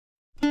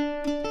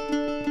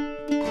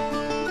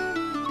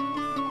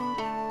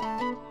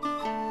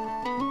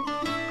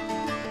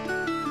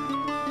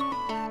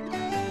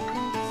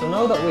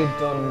now that we've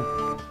done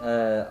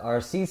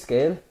our C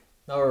scale,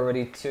 now we're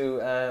ready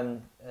to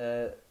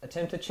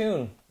attempt a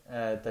tune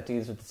that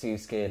deals with the C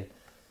scale.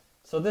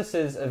 So this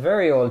is a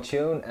very old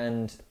tune,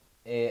 and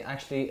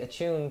actually a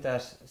tune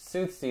that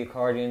suits the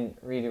accordion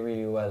really,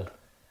 really well.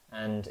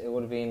 And it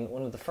would have been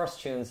one of the first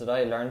tunes that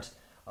I learnt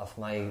of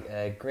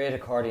my great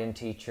accordion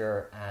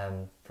teacher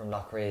from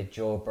Loughrea,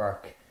 Joe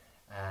Burke.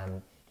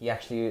 He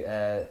actually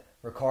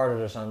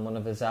recorded it on one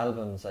of his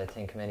albums, I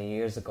think, many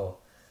years ago.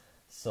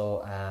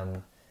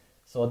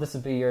 So this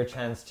would be your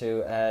chance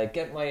to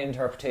get my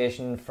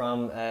interpretation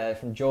from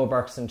Joe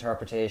Burke's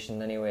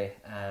interpretation. Anyway,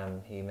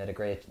 he made a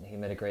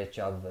great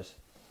job of it.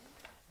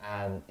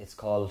 It's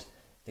called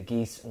 "The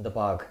Geese and the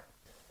Bog."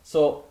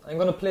 So I'm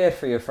going to play it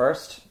for you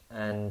first,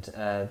 and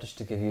just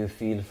to give you a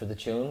feel for the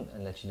tune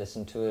and let you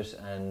listen to it,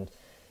 and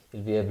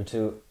you'll be able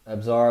to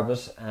absorb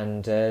it,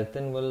 and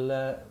then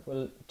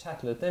we'll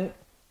tackle it then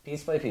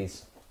piece by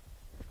piece.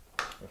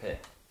 Okay.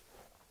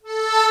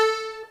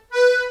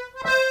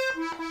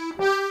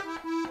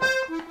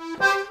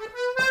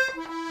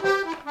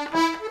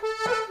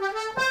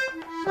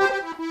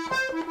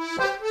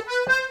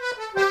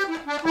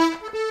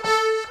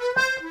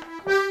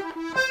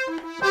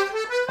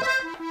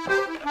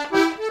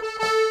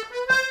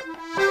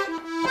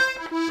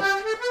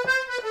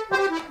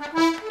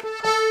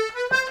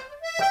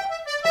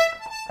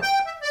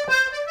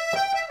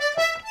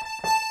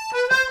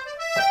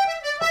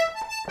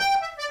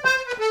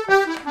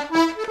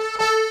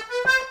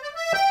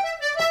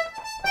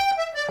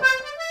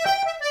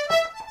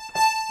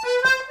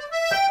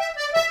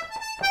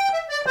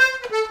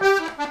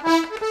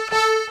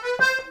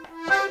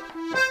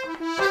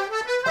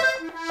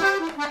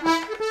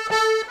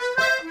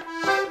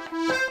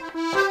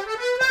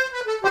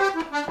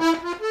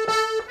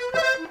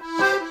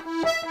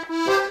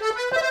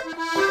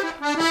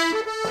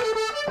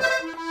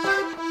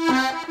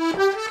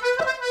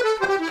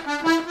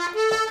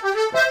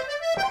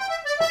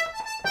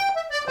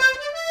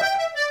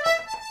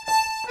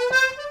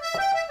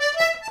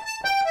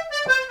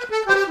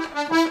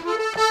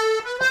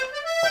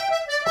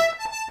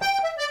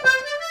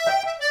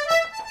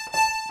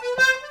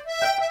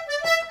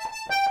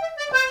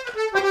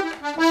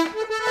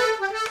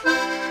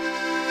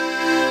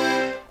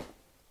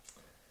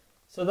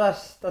 So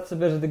that's a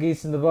bit of the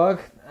Geese in the Bog,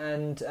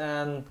 and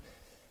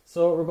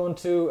so we're going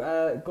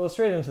to go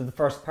straight into the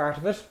first part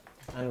of it,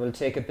 and we'll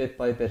take it bit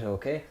by bit,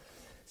 okay?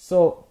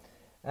 So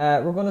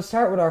we're going to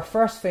start with our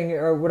first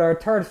finger, or with our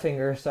third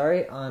finger,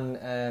 sorry,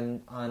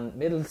 on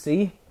middle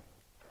C.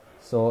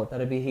 So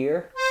that'll be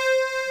here,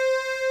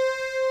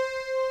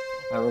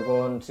 and we're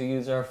going to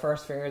use our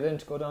first finger then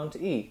to go down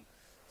to E.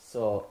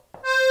 So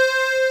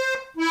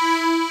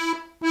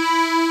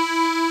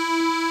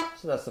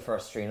that's the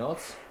first three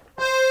notes.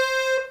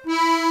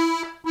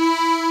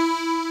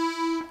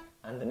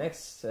 And the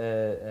next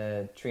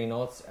three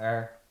notes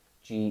are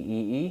G,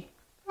 E, E.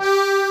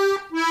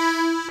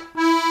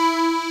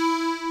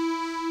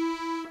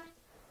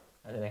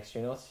 And the next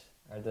three notes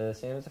are the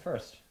same as the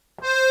first.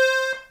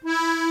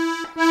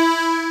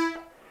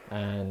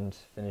 And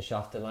finish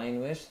off the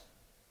line with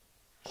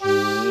G,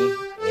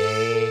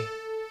 A,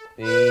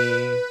 B.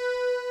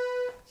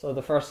 So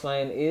the first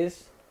line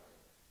is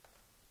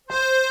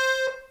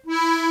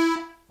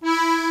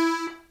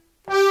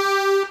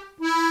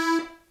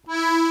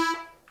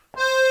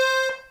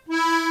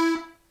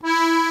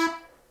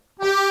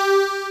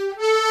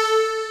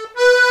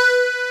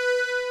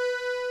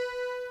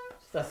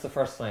the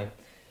first line.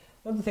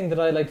 Another thing that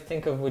I like to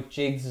think of with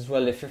jigs as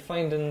well, if you're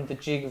finding the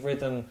jig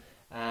rhythm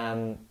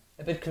a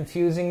bit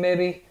confusing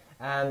maybe,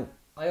 I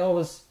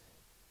always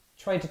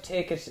try to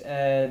take it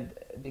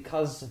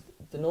because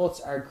the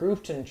notes are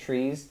grouped in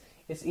threes.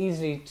 It's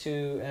easy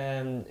to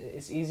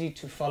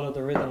follow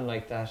the rhythm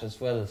like that as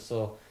well.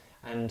 So,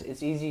 and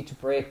it's easy to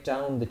break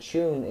down the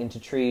tune into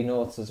three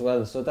notes as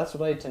well. So that's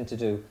what I tend to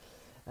do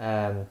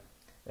when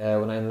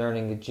I'm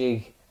learning a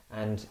jig.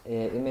 And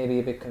it may be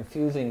a bit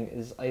confusing,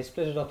 is I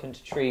split it up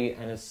into three,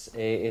 and it's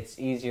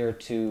easier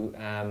to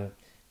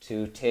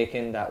take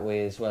in that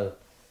way as well.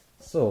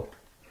 So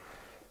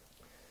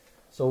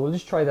we'll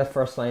just try that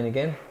first line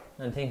again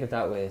and think it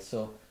that way.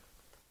 So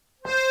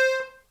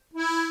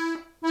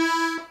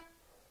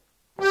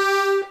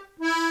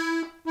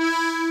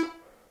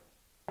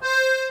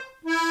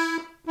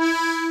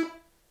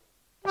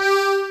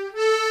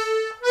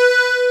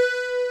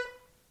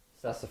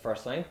that's the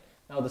first line.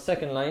 Now the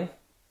second line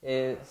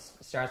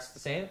starts the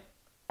same.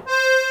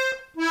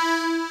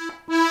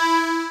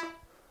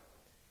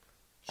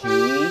 G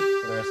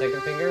with our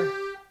second finger,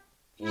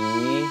 E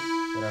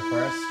with our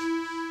first,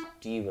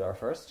 D with our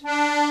first,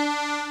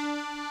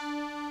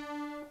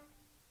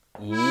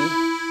 E,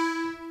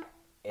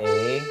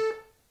 A,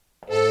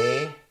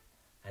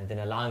 and then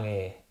a long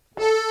A.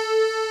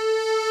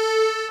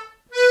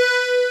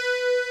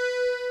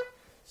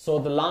 So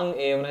the long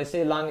A, when I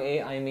say long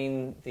A, I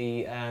mean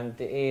the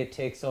A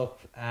takes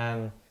up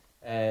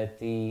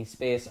the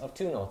space of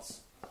two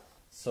notes.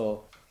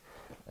 So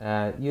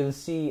you'll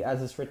see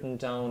as it's written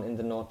down in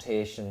the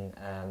notation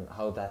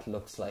how that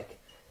looks like.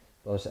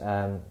 but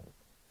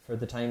for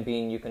the time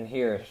being you can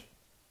hear it.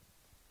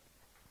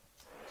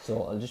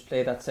 So I'll just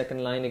play that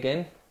second line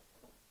again.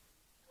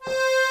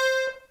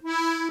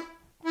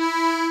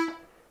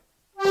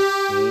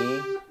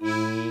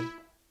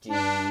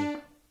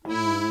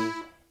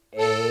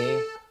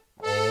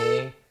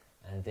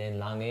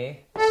 Long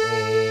A,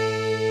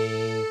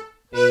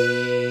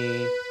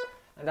 B,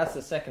 and that's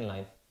the second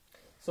line.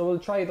 So we'll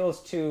try those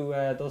two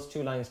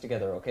lines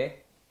together, okay?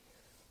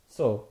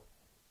 So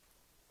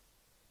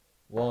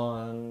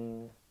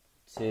 1,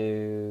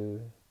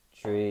 2,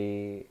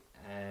 3,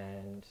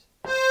 and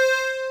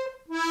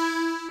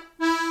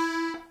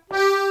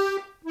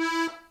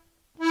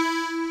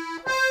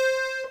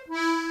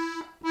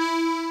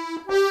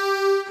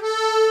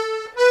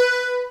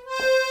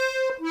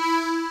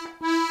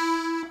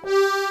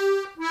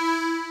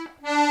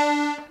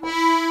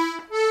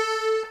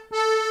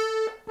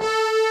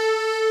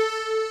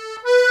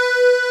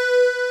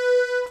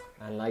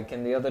like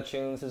in the other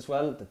tunes as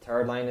well, the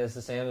third line is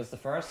the same as the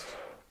first.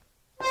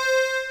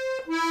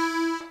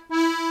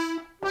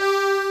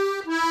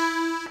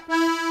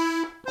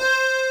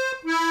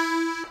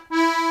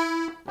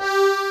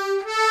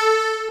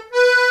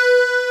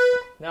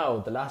 Now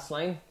the last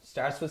line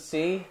starts with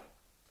C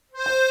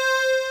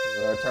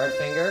with our third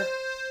finger,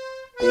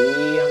 B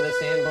on the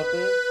same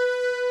button,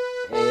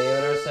 A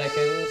with our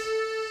second,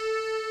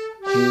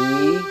 G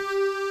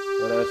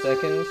with our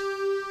second,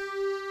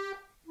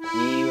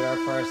 E with our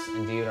first,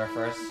 and D with our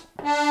first.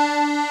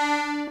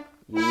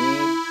 E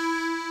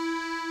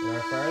with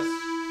our first.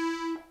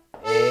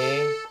 A,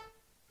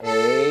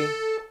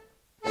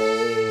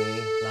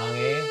 long A,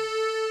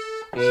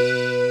 B.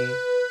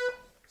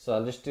 So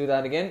I'll just do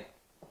that again.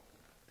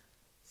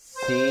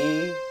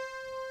 C,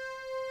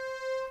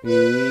 B,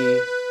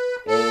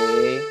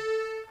 A,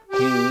 G,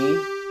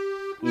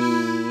 E,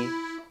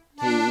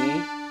 D,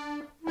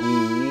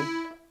 E,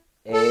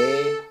 A,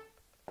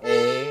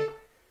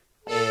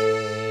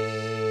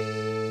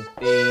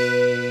 B.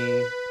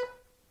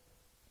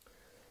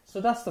 So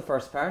that's the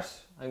first part.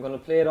 I'm going to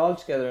play it all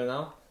together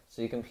now,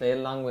 so you can play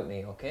along with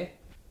me, okay?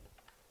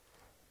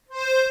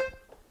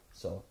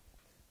 So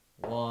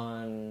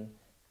 1,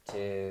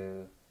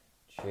 2,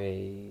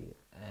 3,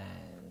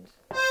 and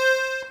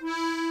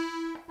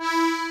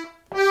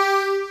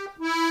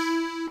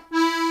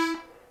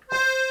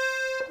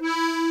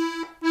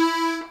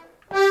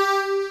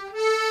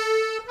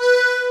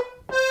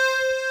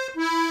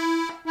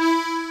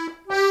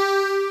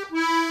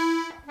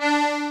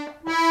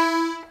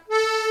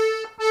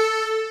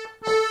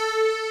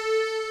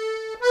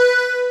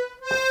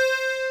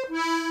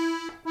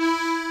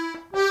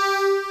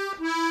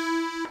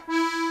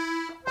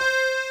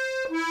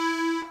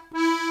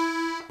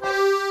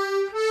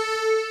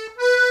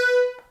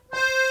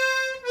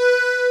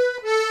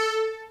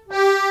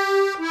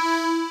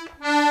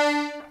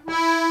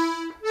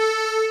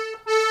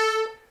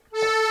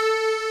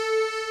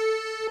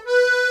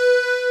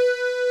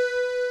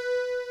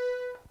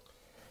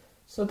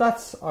so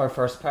that's our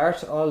first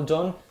part all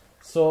done.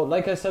 So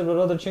like I said with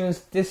other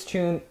tunes, this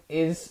tune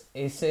is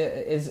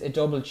a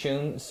double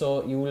tune,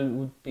 so you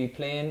will be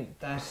playing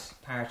that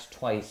part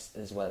twice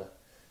as well.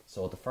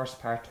 So the first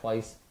part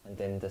twice, and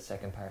then the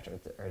second part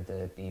or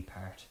the B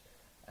part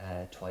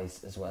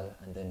twice as well,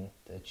 and then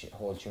the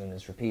whole tune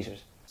is repeated.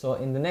 So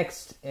in the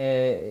next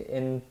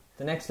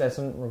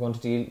lesson we're going to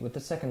deal with the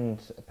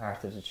second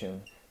part of the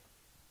tune.